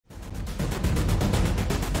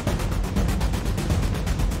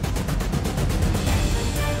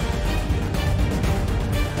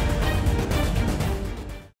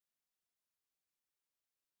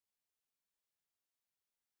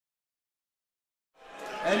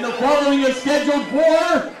And the following is scheduled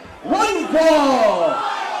for one fall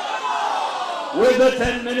with a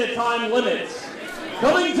 10-minute time limit.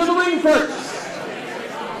 Coming to the ring first.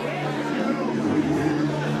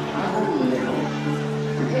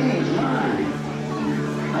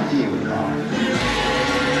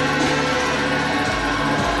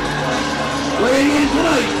 Weighing in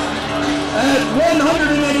tonight at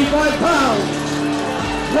 185 pounds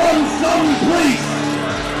from someplace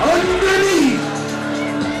underneath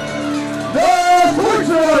the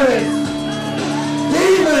Torture Artist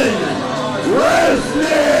Daemon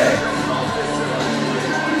Reznik.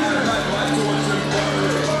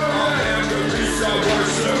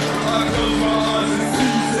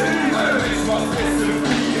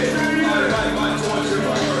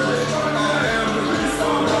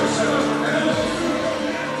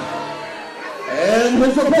 And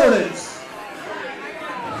his opponents.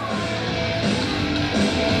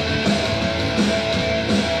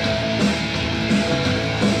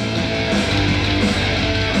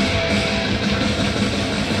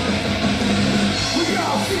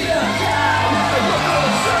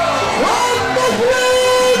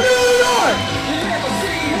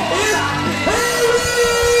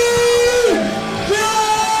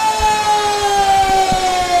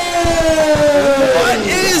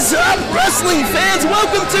 Wrestling fans,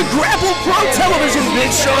 welcome to Grapple Pro Television.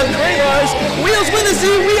 Big Sean Kramer's Wheels with a Z.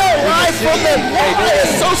 We are live from the Multi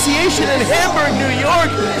Association in Hamburg, New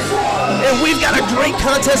York. And we've got a great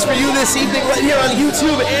contest for you this evening right here on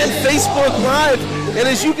YouTube and Facebook Live. And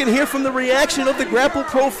as you can hear from the reaction of the Grapple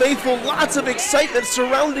Pro faithful, lots of excitement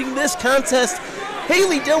surrounding this contest.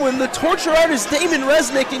 Haley Dillon, the Torture Artist Daemon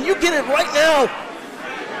Reznik, and you get it right now.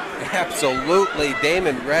 Absolutely,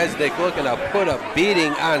 Daemon Reznik looking to put a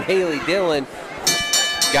beating on Haley Dillon.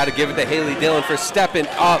 Got to give it to Haley Dillon for stepping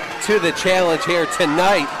up to the challenge here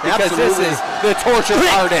tonight, because this is the Torture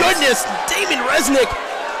Artist. Goodness, Daemon Reznik,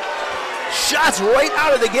 shots right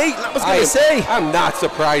out of the gate. I was going to say, I'm not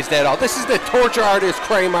surprised at all. This is the Torture Artist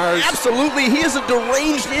Kramers. Absolutely, he is a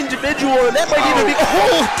deranged individual, and that might even be.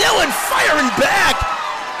 Oh, Dillon firing back.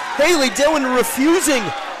 Haley Dillon refusing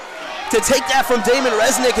to take that from Daemon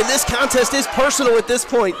Reznik, and this contest is personal at this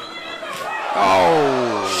point.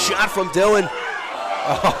 Oh. Shot from Dillon.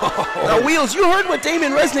 Oh. Now, Wheels, you heard what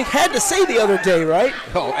Daemon Reznik had to say the other day, right?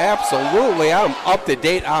 Oh, absolutely. I'm up to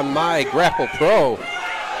date on my Grapple Pro.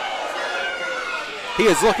 He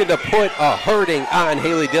is looking to put a hurting on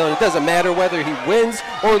Haley Dillon. It doesn't matter whether he wins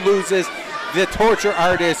or loses. The Torture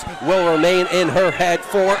Artist will remain in her head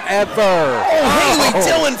forever. Oh, Haley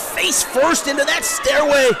Dillon face first into that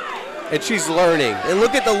stairway. And she's learning. And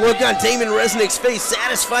look at the look on Daemon Reznik's face,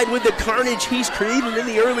 satisfied with the carnage he's created in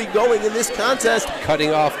the early going in this contest.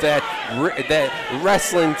 Cutting off that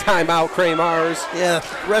wrestling timeout, Kramers. Yeah,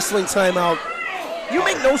 wrestling timeout. You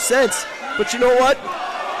make no sense, but you know what?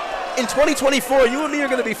 In 2024, you and me are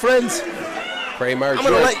going to be friends. Kramers,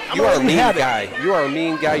 you are a mean guy. You are a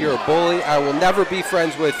mean guy. You're a bully. I will never be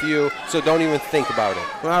friends with you, so don't even think about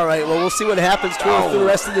it. All right, well, we'll see what happens through the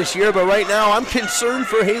rest of this year, but right now I'm concerned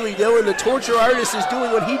for Haley Dillon. The Torture Artist is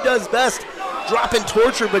doing what he does best, dropping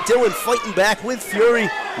torture, but Dillon fighting back with fury.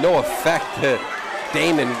 No effect to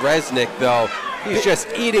Daemon Reznik, though. He's just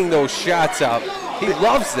eating those shots up. He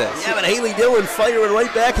loves this. Yeah, but Haley Dillon firing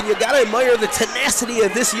right back, and you got to admire the tenacity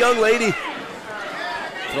of this young lady.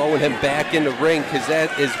 Throwing him back in the ring, because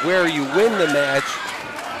that is where you win the match.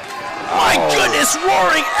 My goodness,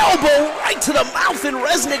 roaring elbow right to the mouth, and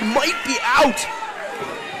Reznik might be out.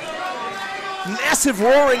 Massive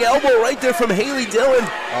roaring elbow right there from Haley Dillon.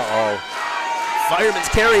 Fireman's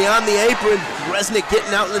carry on the apron. Reznik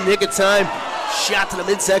getting out in the nick of time. Shot to the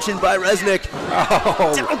midsection by Reznik.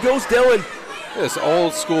 Down goes Dillon. This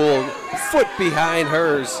old school foot behind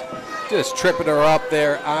hers. Just tripping her up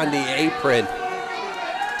there on the apron.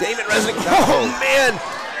 Daemon Reznik, oh man.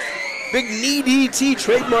 Big knee DT,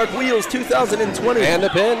 trademark Wheels 2020. And the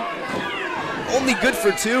pin. Only good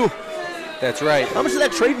for two. That's right. How much did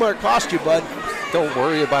that trademark cost you, bud? Don't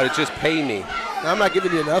worry about it, just pay me. I'm not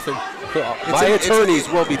giving you nothing. My attorneys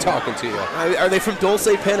will be talking to you. Are they from Dulce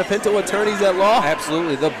Panapinto Attorneys at Law?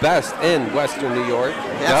 Absolutely, the best in Western New York.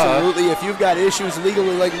 Absolutely. If you've got issues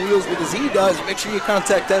legally like Wheels with a Z does, make sure you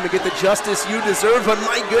contact them to get the justice you deserve. But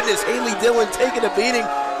my goodness, Haley Dillon taking a beating.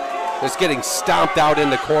 Just getting stomped out in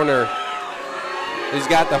the corner. He's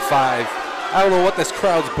got the 5. I don't know what this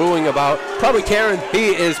crowd's booing about. Probably Karen.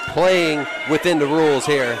 He is playing within the rules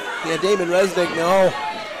here. Yeah, Daemon Reznik, no.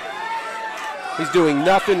 He's doing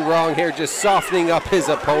nothing wrong here, just softening up his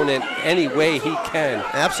opponent any way he can.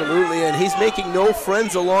 Absolutely, and he's making no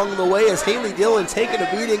friends along the way as Haley Dillon taking a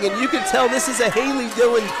beating, and you can tell this is a Haley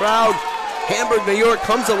Dillon crowd. Hamburg, New York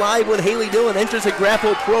comes alive when Haley Dillon enters a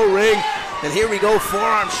Grapple Pro ring. And here we go,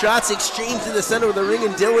 forearm shots exchanged in the center of the ring,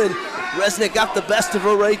 and Dillon Reznik got the best of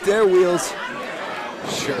her right there, Wheels.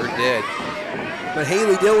 Sure did. But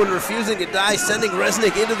Haley Dillon refusing to die, sending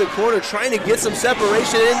Reznik into the corner, trying to get some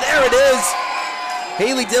separation, and there it is.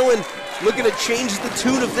 Haley Dillon looking to change the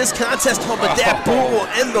tune of this contest, but that boot will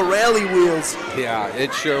end the rally, Wheels. Yeah,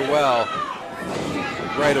 it sure will.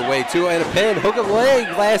 Right away, too, and a pin, hook of leg,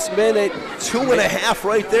 last minute. 2.5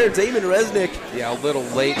 right there, Daemon Reznik. Yeah, a little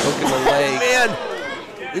late, hook in the leg. Man,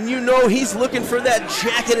 and you know he's looking for that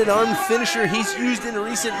jacketed arm finisher he's used in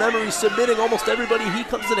recent memory, submitting almost everybody he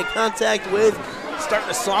comes into contact with, starting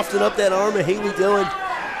to soften up that arm of Haley Dillon.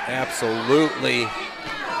 Absolutely.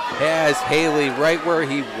 Has Haley right where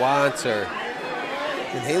he wants her.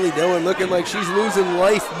 And Haley Dillon looking like she's losing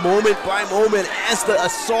life moment by moment as the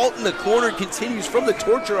assault in the corner continues from the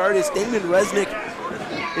torture artist, Daemon Reznik.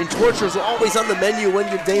 And torture's always on the menu when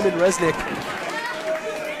you're Daemon Reznik.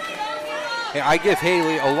 Hey, I give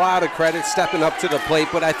Haley a lot of credit stepping up to the plate,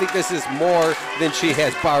 but I think this is more than she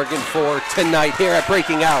has bargained for tonight here at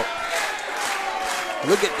Breaking Out.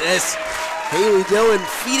 Look at this. Haley Dillon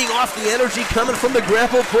feeding off the energy coming from the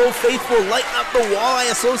Grapple Pro faithful, lighting up the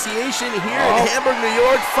Walleye Association here in Hamburg, New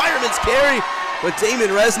York. Fireman's carry, but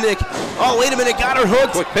Daemon Reznik, oh, wait a minute, got her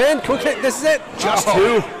hooked. Quick pin, this is it. Just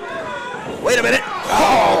two. Wait a minute.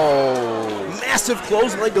 Oh. Massive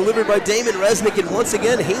clothesline delivered by Daemon Reznik, and once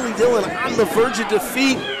again, Haley Dillon on the verge of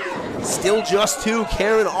defeat. Still just two.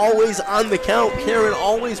 Karen always on the count. Karen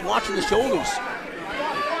always watching the shoulders.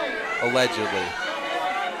 Allegedly.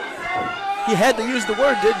 You had to use the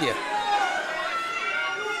word, didn't you?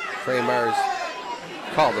 Kramars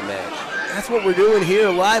call the match. That's what we're doing here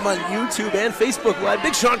live on YouTube and Facebook Live.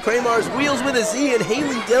 Big Sean Kramars, Wheels with a Z, and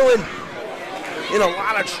Haley Dillon in a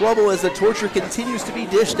lot of trouble as the torture continues to be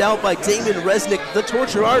dished out by Daemon Reznik, the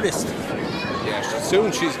torture artist. Yeah,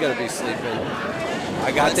 soon she's going to be sleeping.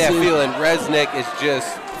 I got that feeling. Reznik is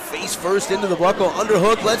just... Face first into the buckle,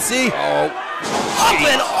 underhook, let's see. Oh, up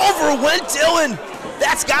and over went Dillon.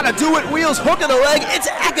 That's got to do it, Wheels, hook in the leg. It's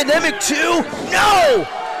academic too. No!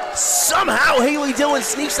 Somehow Haley Dillon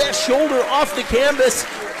sneaks that shoulder off the canvas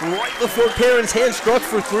right before Karen's hand struck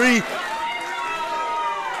for three.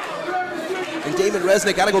 And Daemon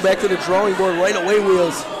Reznik got to go back to the drawing board right away,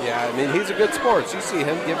 Wheels. Yeah, I mean, he's a good sport. You see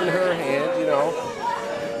him giving her a hand, you know.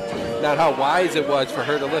 Not how wise it was for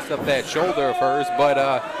her to lift up that shoulder of hers, but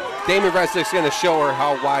Daemon Reznik's going to show her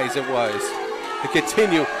how wise it was to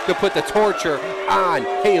continue to put the torture on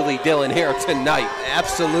Haley Dillon here tonight.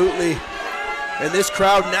 Absolutely. And this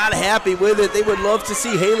crowd not happy with it. They would love to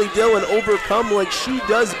see Haley Dillon overcome like she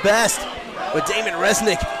does best. But Daemon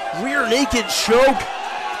Reznik, rear naked choke.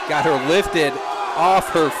 Got her lifted off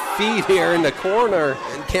her feet here in the corner.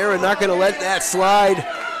 And Karen not going to let that slide.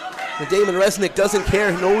 But Daemon Reznik doesn't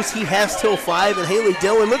care, knows he has till 5. And Haley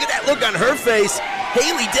Dillon, look at that look on her face.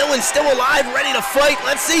 Haley Dillon still alive, ready to fight.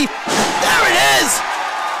 Let's see. There it is.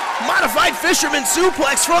 Modified fisherman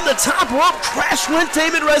suplex from the top rope. Crash went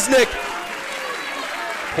Daemon Reznik.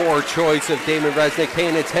 Poor choice of Daemon Reznik,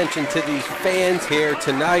 paying attention to these fans here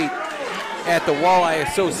tonight at the Walleye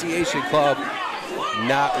Association Club.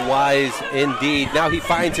 Not wise indeed. Now he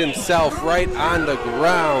finds himself right on the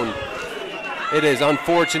ground. It is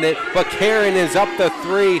unfortunate, but Karen is up to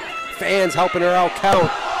 3. Fans helping her out count.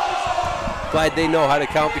 Glad they know how to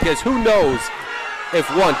count, because who knows if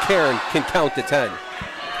one Karen can count to 10.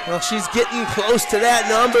 Well, she's getting close to that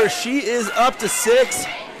number. She is up to 6.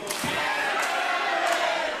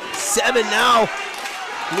 7 now.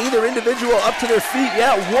 Neither individual up to their feet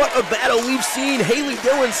yet. What a battle we've seen. Haley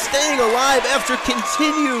Dillon staying alive after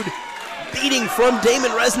continued beating from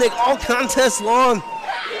Daemon Reznik all contest long.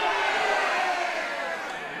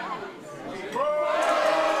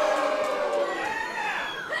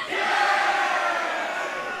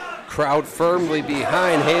 Crowd firmly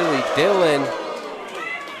behind Haley Dillon.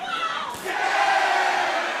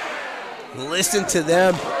 Listen to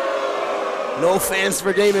them. No fans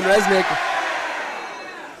for Daemon Reznik.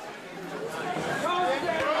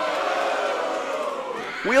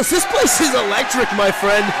 Wheels, this place is electric, my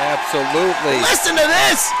friend. Absolutely. Listen to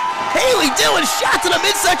this. Haley Dillon shot to the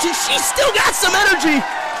midsection. She's still got some energy.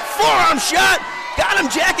 Forearm shot. Got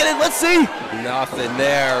him jacketed. Let's see. Nothing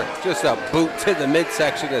there. Just a boot to the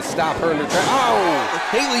midsection to stop her in the track.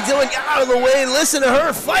 Oh! Haley Dillon got out of the way. Listen to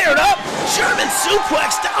her. Fired up. German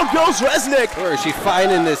suplex. Down goes Reznik. Where is she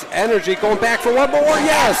finding this energy? Going back for one more?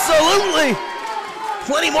 Yes! Absolutely.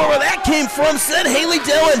 Plenty more where that came from, said Haley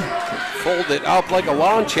Dillon. Folded up like a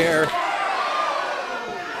lawn chair.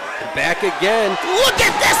 Back again. Look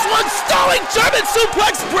at this one. Stalling German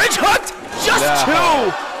suplex. Bridge hooked. Just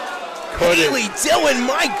two. Couldn't. Haley Dillon,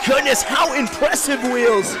 my goodness, how impressive,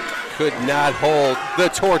 Wheels. Could not hold the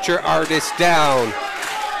Torture Artist down.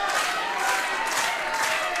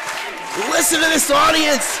 Listen to this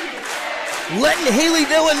audience. Letting Haley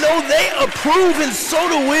Dillon know they approve, and so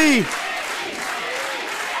do we.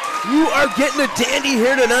 You are getting a dandy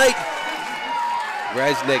here tonight.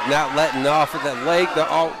 Reznik not letting off of that leg.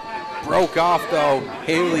 Broke off though.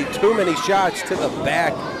 Haley, too many shots to the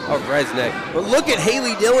back of Reznik. But look at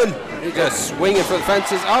Haley Dillon. He's just swinging for the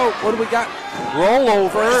fences. Oh, what do we got?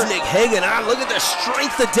 Rollover. Reznik hanging on. Look at the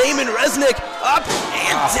strength of Daemon Reznik. Up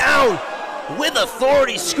and down. With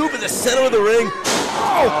authority, scooping the center of the ring.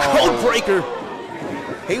 Oh, code breaker.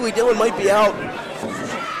 Haley Dillon might be out.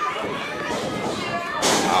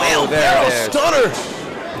 Wheelbarrow stunner.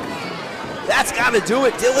 That's got to do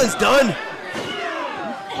it. Dillon's done.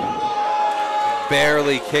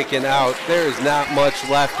 Barely kicking out. There's not much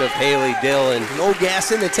left of Haley Dillon. No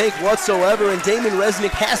gas in the tank whatsoever, and Daemon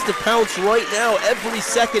Reznik has to pounce right now. Every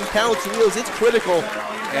second counts, Wheels. It's critical.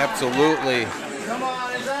 Absolutely. Come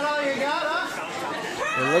on, is that all you got,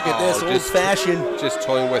 huh? And look at this, old-fashioned. Just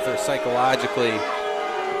toying with her psychologically.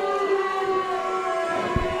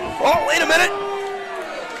 Oh, wait a minute.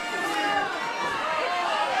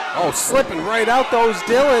 Oh, slipping right out those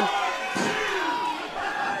Dillon.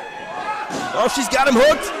 Oh, she's got him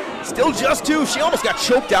hooked. Still just two. She almost got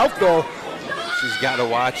choked out, though. She's got to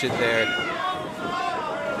watch it there.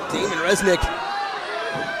 Daemon Reznik.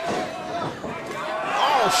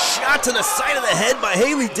 Oh, shot to the side of the head by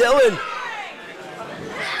Haley Dillon.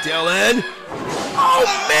 Dillon. Oh,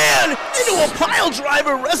 man. Into a pile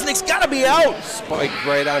driver. Reznik's got to be out. Spiked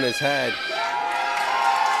right on his head.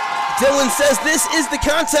 Dillon says this is the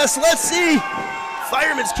contest. Let's see.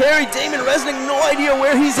 Fireman's carry. Daemon Reznik, no idea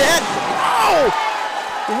where he's at. Oh!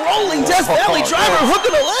 Rolling Death Valley driver, hook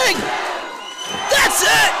of the leg. That's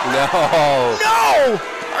it. No. No.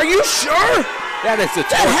 Are you sure? That is a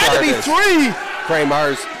That had to be three.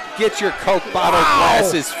 Kramars, get your Coke bottle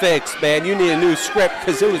glasses fixed, man. You need a new script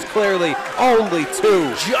because it was clearly only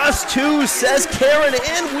two. Just two, says Karen,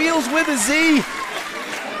 and Wheels with a Z.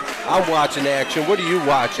 I'm watching action. What are you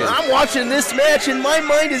watching? I'm watching this match, and my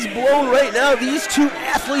mind is blown right now. These two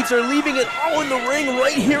athletes are leaving it all in the ring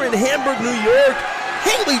right here in Hamburg, New York.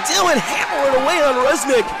 Haley Dillon hammering away on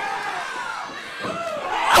Reznik.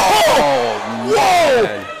 Oh! Whoa!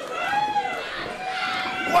 Man.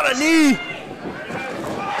 What a knee!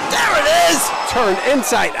 There it is! Turned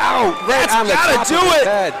inside out. Right That's on the gotta top do of his it.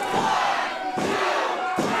 head.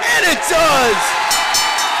 And it does!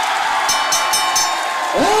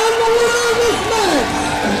 And the winner of this match,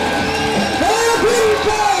 by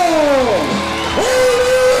pinfall,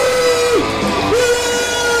 Haley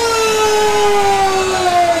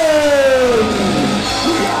Dillon!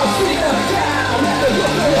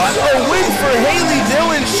 What a win for Haley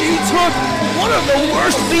Dillon. She took one of the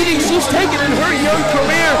worst beatings she's taken in her young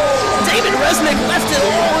career. Daemon Reznik left it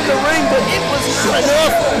all in the ring, but it was not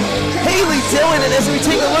enough. Haley Dillon, and as we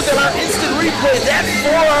take a look at our instant replay, that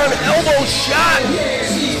forearm elbow shot,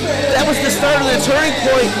 that was the start of the turning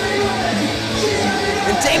point.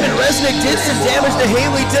 And Daemon Reznik did some damage to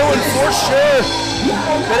Haley Dillon for sure.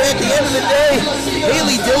 But at the end of the day,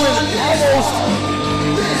 Haley Dillon almost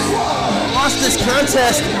lost this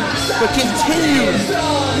contest, but continued.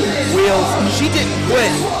 Wheels, she didn't quit.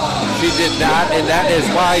 She did not, and that is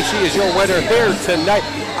why she is your winner here tonight.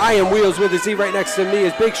 I am Wheels with a Z. Right next to me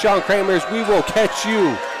is Big Sean Kramers. We will catch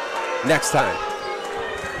you next time.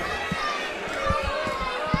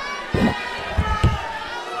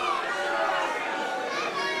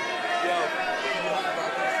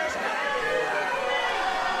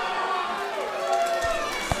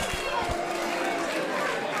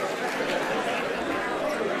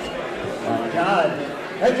 God,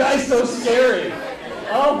 that guy's so scary.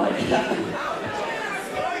 Oh my God.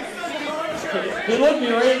 He looked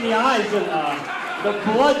me right in the eyes and the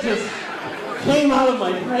blood just came out of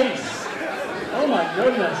my face. Oh my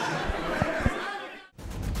goodness.